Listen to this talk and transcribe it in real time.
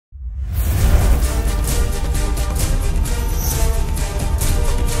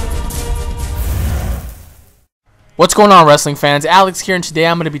What's going on, wrestling fans? Alex here, and today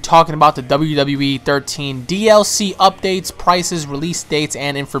I'm going to be talking about the WWE 13 DLC updates, prices, release dates,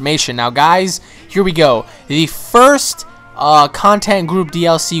 and information. Now guys, here we go. The first content group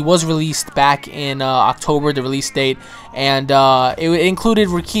DLC was released back in October, the release date, and it included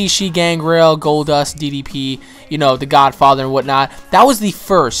Rikishi, Gangrel, Goldust, DDP, you know, the Godfather and whatnot. That was the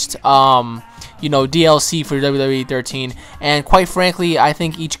first DLC for WWE 13, and quite frankly, I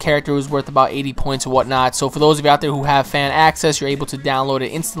think each character was worth about 80 points or whatnot. So for those of you out there who have fan access, you're able to download it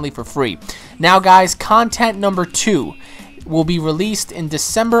instantly for free. Now guys, content number 2 will be released in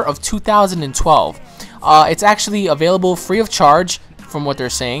December of 2012. It's actually available free of charge, from what they're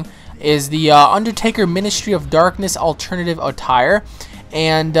saying, is the Undertaker Ministry of Darkness alternative attire,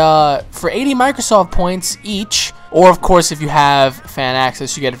 and for 80 Microsoft points each, or of course if you have fan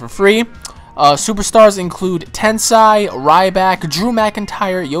access, you get it for free. Superstars include Tensai, Ryback, Drew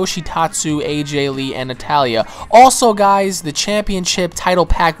McIntyre, Yoshitatsu, AJ Lee, and Natalya. Also guys, the championship title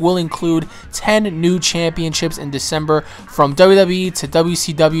pack will include 10 new championships in December from WWE to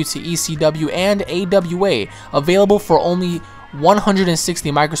WCW to ECW and AWA, available for only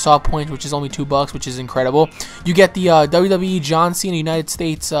 160 Microsoft points, which is only $2, which is incredible. You get the WWE John Cena United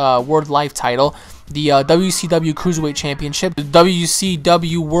States World Life title, the WCW Cruiserweight Championship, the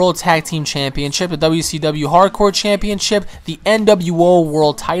WCW World Tag Team Championship, the WCW Hardcore Championship, the NWO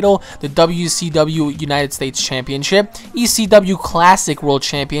World Title, the WCW United States Championship, ECW Classic World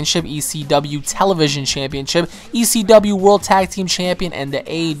Championship, ECW Television Championship, ECW World Tag Team Champion, and the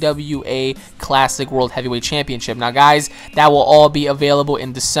AWA Classic World Heavyweight Championship. Now guys, that will all be available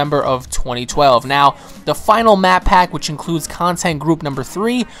in December of 2012. Now, the final map pack, which includes content group number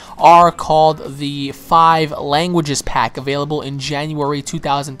 3, are called the 5 languages pack, available in January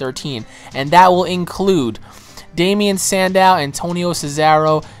 2013, and that will include Damian Sandow, Antonio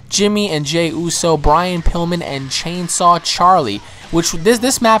Cesaro, Jimmy and Jay Uso, Brian Pillman, and Chainsaw Charlie. Which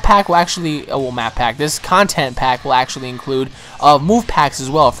this map pack will actually, this content pack will actually include move packs as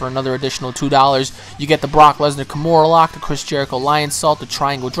well for another additional $2. You get the Brock Lesnar Kimura Lock, the Chris Jericho Lion Salt, the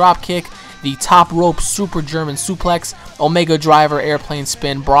Triangle Drop Kick, the Top Rope Super German Suplex, Omega Driver Airplane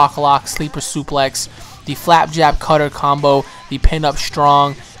Spin, Brock Lock Sleeper Suplex, the Flapjack Cutter Combo, the Pin Up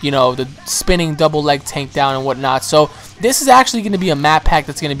Strong, you know, the spinning double leg tank down and whatnot. So this is actually going to be a map pack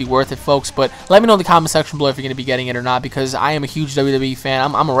that's going to be worth it, folks. But let me know in the comment section below if you're going to be getting it or not, because I am a huge WWE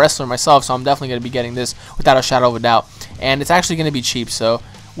fan. I'm a wrestler myself, so I'm definitely going to be getting this without a shadow of a doubt. And it's actually going to be cheap, so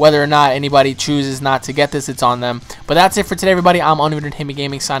whether or not anybody chooses not to get this, it's on them. But that's it for today, everybody. I'm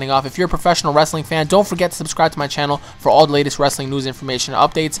UnrealEntGaming signing off. If you're a professional wrestling fan, don't forget to subscribe to my channel for all the latest wrestling news, information, and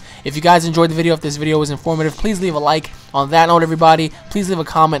updates. If you guys enjoyed the video, if this video was informative, please leave a like. On that note, everybody, please leave a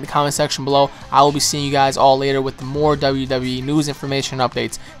comment in the comment section below. I will be seeing you guys all later with more WWE news, information, and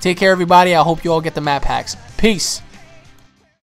updates. Take care, everybody. I hope you all get the map packs. Peace.